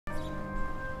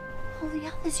All the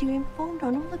others you informed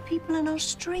on, all the people in our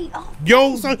street. Oh,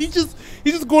 yo, so he's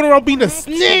just going around being a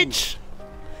snitch.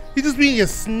 He's just being a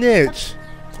snitch.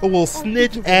 A little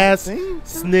snitch ass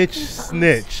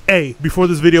snitch. Hey, before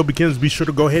this video begins, be sure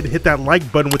to go ahead and hit that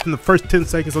like button within the first 10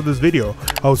 seconds of this video.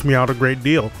 Helps me out a great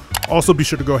deal. Also, be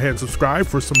sure to go ahead and subscribe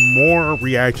for some more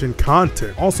reaction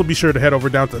content. Also, be sure to head over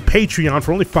down to Patreon.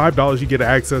 For only $5, you get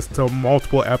access to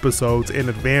multiple episodes in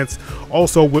advance.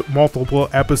 Also, with multiple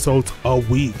episodes a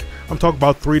week. I'm talking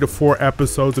about 3 to 4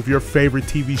 episodes of your favorite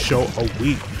TV show a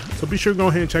week. So be sure to go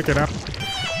ahead and check it out.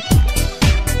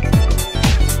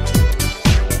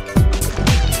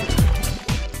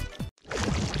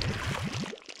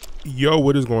 Yo,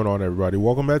 what is going on, everybody?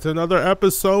 Welcome back to another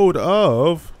episode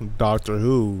of Doctor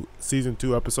Who Season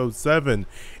 2, Episode 7,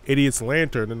 Idiot's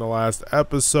Lantern. In the last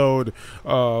episode,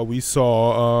 we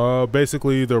saw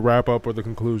basically the wrap-up or the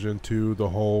conclusion to the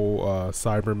whole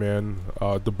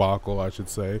Cyberman debacle, I should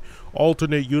say.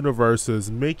 Alternate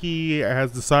universes. Mickey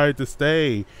has decided to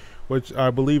stay, which I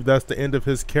believe that's the end of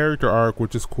his character arc,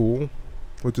 which is cool,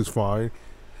 which is fine.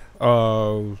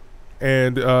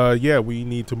 And yeah, we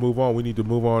need to move on. We need to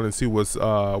move on and see what's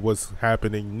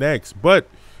happening next. But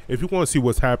if you want to see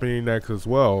what's happening next as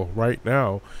well, right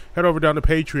now, head over down to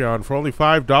Patreon. For only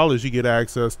 $5, you get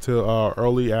access to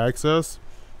early access,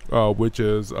 which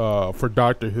is for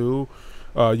Doctor Who.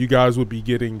 You guys would be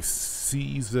getting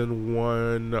season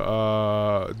 1.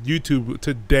 YouTube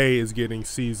today is getting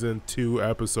season 2,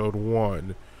 episode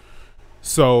 1.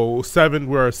 So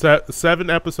we're 7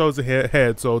 episodes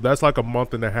ahead, so that's like a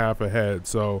month and a half ahead.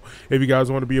 So if you guys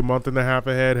want to be a month and a half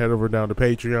ahead, head over down to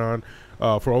Patreon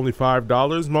for only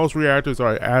 $5. Most reactors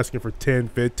are asking for $10,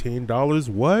 $15.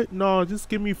 What? No, just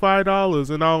give me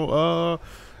 $5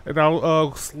 and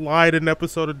I'll slide an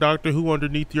episode of Doctor Who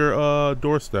underneath your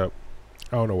doorstep.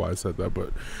 I don't know why I said that,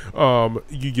 but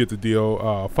you get the deal.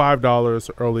 $5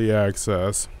 early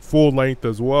access, full length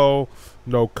as well.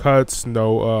 No cuts,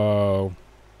 no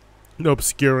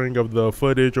obscuring of the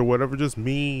footage or whatever. Just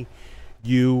me,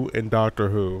 you, and Doctor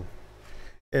Who.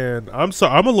 And I'm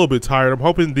a little bit tired. I'm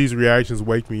hoping these reactions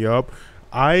wake me up.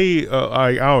 I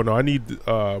don't know. I need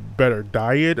a better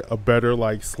diet, a better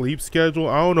like sleep schedule.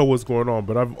 I don't know what's going on,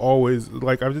 but I've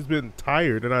just been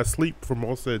tired, and I sleep for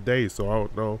most of the day, so I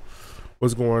don't know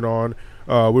what's going on.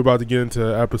 We're about to get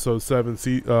into episode 7,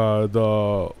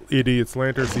 the Idiot's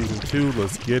Lantern season 2.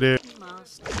 Let's get it.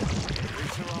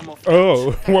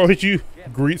 Oh, why would you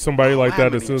greet somebody like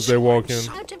that as soon as they walk in?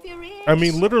 I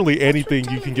mean, literally anything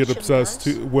you can get obsessed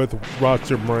with rots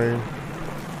your brain.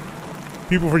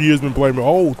 People for years been blaming,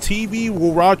 oh, TV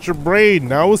will rot your brain.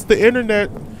 Now it's the internet.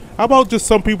 How about just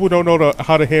some people don't know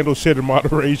how to handle shit in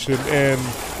moderation and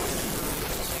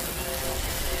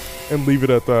leave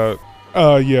it at that?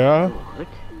 Yeah. Good.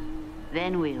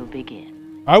 Then we'll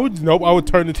begin. I would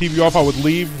turn the TV off. I would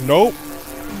leave. Nope.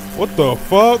 What the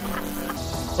fuck?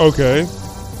 Okay.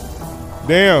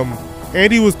 Damn.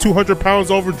 Andy was 200 pounds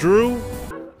over Drew.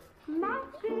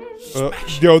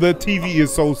 Yo, that TV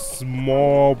is so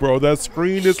small, bro. That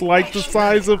screen is like the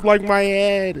size of like my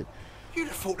head. You'd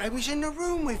have thought they was in the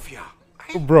room with you.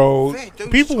 Bro,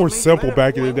 people were simple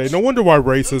back in the day. No wonder why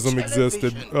racism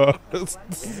existed.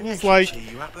 It's like,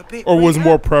 or was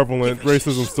more prevalent.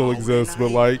 Racism still exists,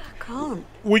 but like,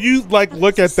 when you like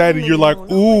look at that and you're like,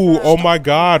 ooh, oh my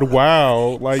god,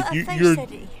 wow, like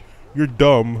you're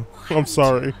dumb. I'm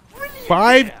sorry.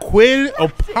 £5 a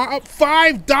pop,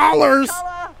 $5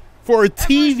 for a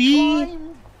TV.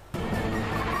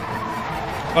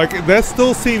 Like that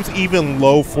still seems even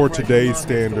low for today's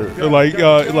standard.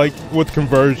 Like with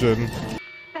conversion.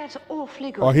 That's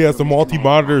awfully good. Oh, he has the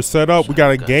multi-monitor set up. We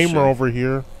got a gamer over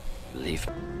here. I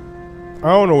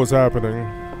don't know what's happening.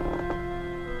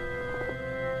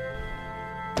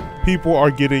 People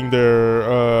are getting their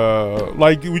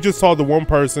like we just saw the one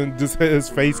person just his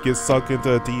face get sucked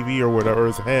into a TV or whatever,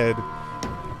 his head.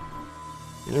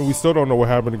 And we still don't know what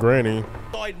happened to Granny.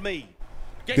 Get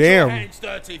damn. Your hands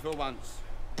dirty for once.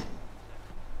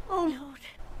 Oh Lord,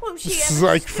 won't she It's ever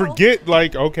like stop? forget,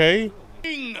 like, okay.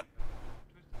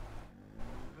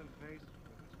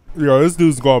 Yo, this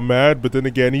dude's gone mad, but then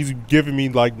again, he's giving me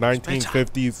like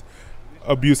 1950s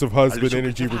abusive husband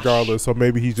energy regardless, so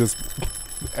maybe he's just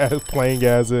playing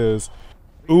as is.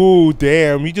 Ooh,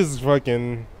 damn, he just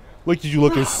fucking look at you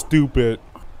looking stupid.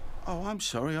 Oh, I'm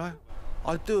sorry. I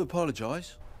do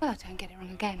apologise. Well, don't get it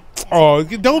wrong again. Oh,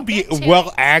 don't be,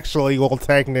 well, actually, well,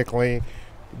 technically.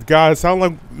 Guys, sound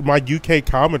like my UK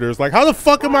commenters. Like, how the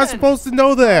fuck am I supposed to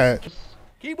know that?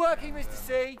 Keep working, Mr.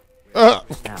 C.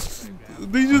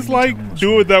 They just like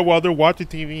doing that while they're watching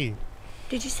TV.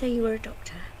 Did you say you were a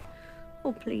doctor?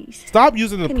 Oh, please. Stop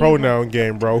using the Can you pronoun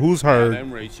game, bro. Who's her?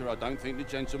 Then, Rita, I don't think the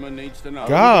gentleman needs to know.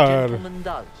 God. Gentleman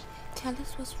does. Tell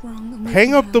us what's wrong. And we Hang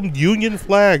can up help. them Union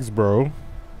flags, bro.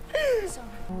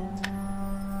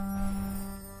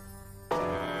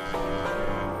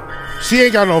 She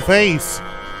ain't got no face.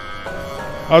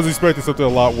 I was expecting something a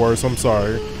lot worse. I'm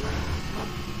sorry.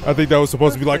 I think that was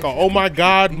supposed to be like a oh my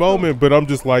god moment, but I'm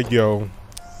just like, yo.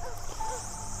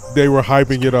 They were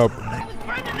hyping it up.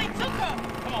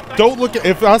 Don't look at,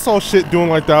 if I saw shit doing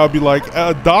like that, I'd be like,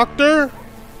 doctor?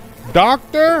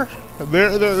 Doctor?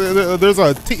 There's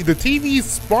the TV's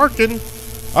sparking.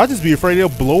 I'd just be afraid it'll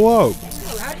blow up.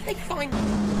 How did they find?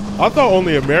 I thought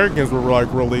only Americans were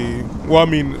like really, well, I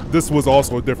mean, this was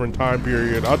also a different time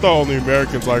period. I thought only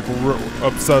Americans like were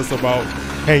obsessed about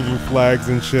hanging flags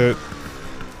and shit.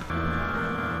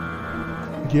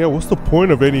 Yeah, what's the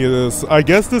point of any of this? I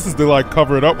guess this is to like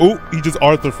cover it up. Oh, he just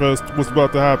Arthur Fist. What's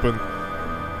about to happen?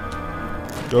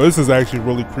 Yo, this is actually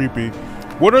really creepy.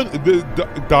 What are the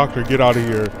doctor? Get out of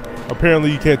here.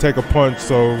 Apparently you can't take a punch,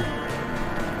 so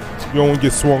you don't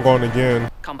get swung on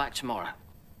again. Come back tomorrow,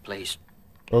 please.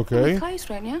 Okay. We're closed,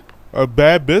 weren't you? A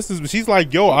bad business. She's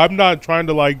like, yo, I'm not trying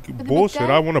to like the big bullshit. day?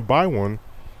 I want to buy one.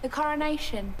 The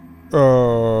coronation.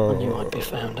 You might be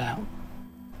found out.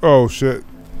 Oh shit.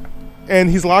 And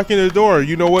he's locking the door.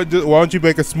 You know what? Why don't you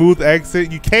make a smooth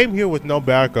exit? You came here with no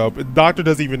backup. The doctor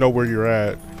doesn't even know where you're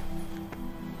at.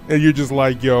 And you're just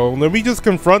like, yo, let me just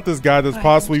confront this guy that's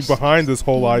possibly behind this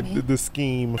whole this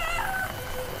scheme.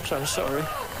 So sorry.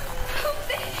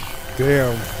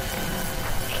 Damn.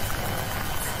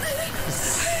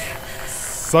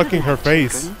 Sucking her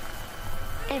face.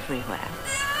 Everywhere.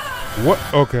 What?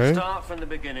 Okay. Start from the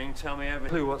beginning. Tell me everything.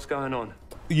 Clue what's going on.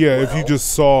 Yeah, if you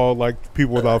just saw like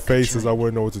people without faces, I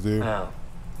wouldn't know what to do. How?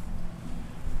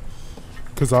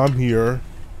 Cause I'm here.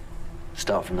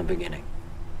 Start from the beginning.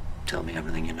 Tell me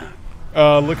everything you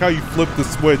know. Look how you flip the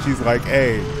switch. He's like,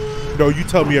 hey, no, you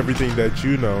tell me everything that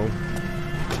you know.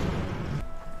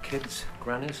 Kids,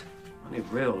 grannies, only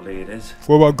real leaders.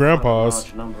 What about Quite a grandpas?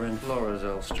 large number in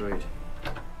Florizel Street.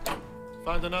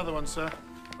 Find another one, sir.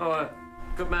 Oh,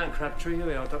 good man, Crabtree. Here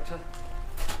we are, Doctor.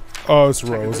 Oh, it's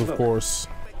Rose, of course.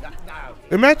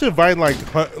 Imagine inviting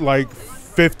like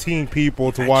 15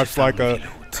 people to watch like a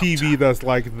TV that's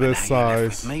like this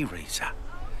size.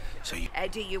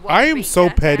 I am so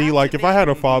petty. Like if I had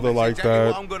a father like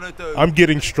that, I'm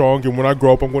getting strong, and when I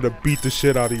grow up, I'm going to beat the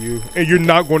shit out of you, and you're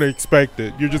not going to expect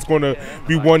it. You're just going to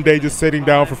be one day just sitting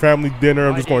down for family dinner.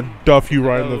 I'm just going to duff you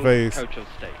right in the face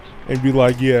and be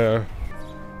like, yeah.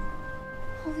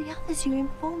 All the others you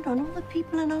informed on, all the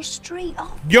people in our street.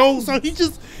 Oh, Yo, so he's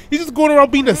just going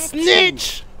around being a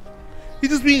snitch.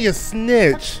 He's just being a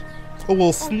snitch. A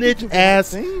little snitch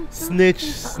ass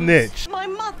snitch. my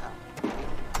mother.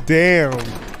 Damn.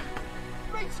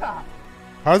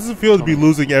 How does it feel to be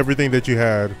losing everything that you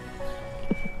had?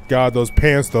 God, those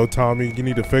pants though, Tommy. You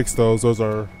need to fix those. Those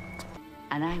are.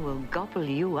 And I will gobble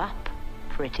you up,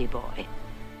 pretty boy.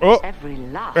 Oh. Every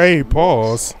last Hey,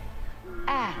 pause.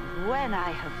 And when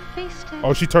I have feasted,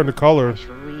 Oh, she turned the color. I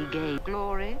shall regain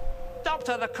glory.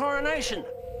 Doctor, the coronation.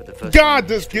 God,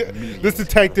 this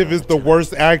detective is the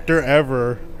worst actor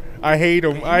ever. I hate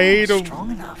him. I hate him.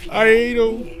 I hate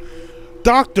him.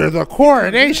 Doctor, the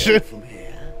coronation.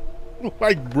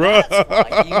 Like, bruh.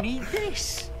 You need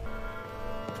this.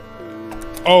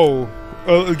 Oh,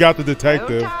 got the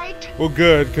detective. Hold tight. Well,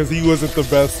 good, because he wasn't the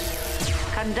best.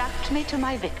 Conduct me to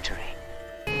my victory.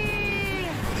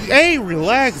 Hey,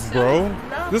 relax, bro.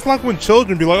 Just like when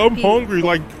children be like, I'm hungry.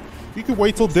 Like, you can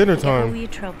wait till dinner time. Your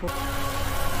trouble.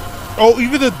 Oh,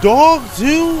 even the dog,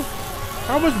 too?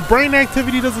 How much brain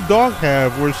activity does a dog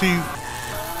have where she...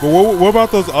 But what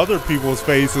about those other people's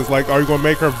faces? Like, are you going to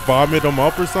make her vomit them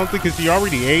up or something? Because she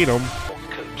already ate them.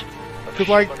 Because,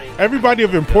 like, everybody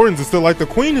of importance is still like, the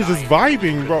queen is just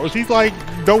vibing, bro. She's, like,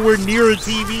 nowhere near a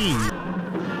TV.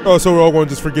 Oh, so we're all going to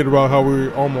just forget about how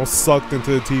we almost sucked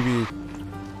into the TV.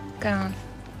 Go on.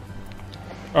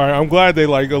 All right, I'm glad they,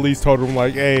 like, at least told him,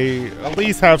 like, hey, at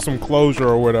least have some closure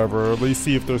or whatever. At least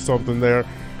see if there's something there.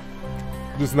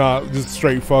 Just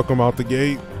straight fuck them out the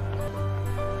gate.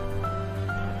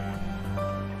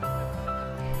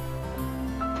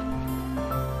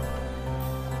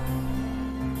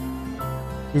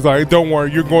 He's like, don't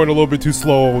worry, you're going a little bit too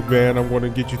slow, old man. I'm going to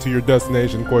get you to your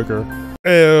destination quicker.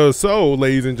 So,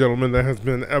 ladies and gentlemen, that has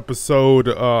been episode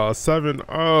 7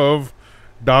 of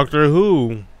Doctor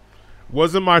Who.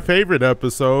 Wasn't my favorite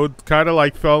episode. Kind of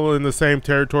like fell in the same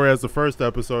territory as the first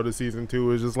episode of season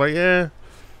 2. It's just like,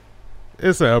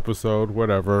 it's an episode,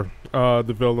 whatever.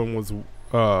 The villain was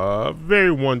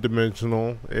very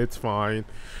one-dimensional. It's fine.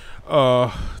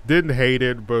 Didn't hate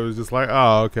it, but it was just like,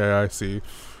 oh, okay, I see.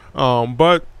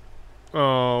 But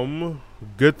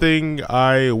good thing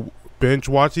I binge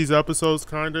watch these episodes,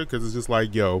 kinda, because it's just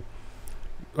like, yo,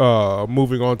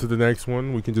 moving on to the next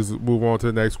one. We can just move on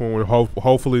to the next one.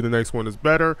 Hopefully the next one is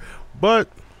better. But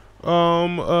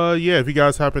yeah, if you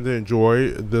guys happen to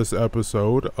enjoy this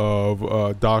episode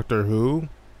of Doctor Who,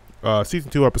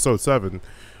 season 2, episode 7,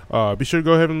 be sure to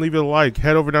go ahead and leave it a like.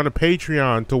 Head over down to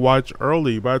Patreon to watch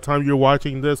early. By the time you're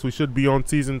watching this, we should be on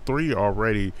season 3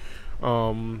 already.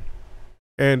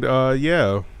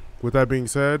 Yeah, with that being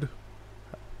said,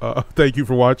 thank you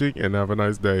for watching and have a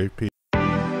nice day. Peace.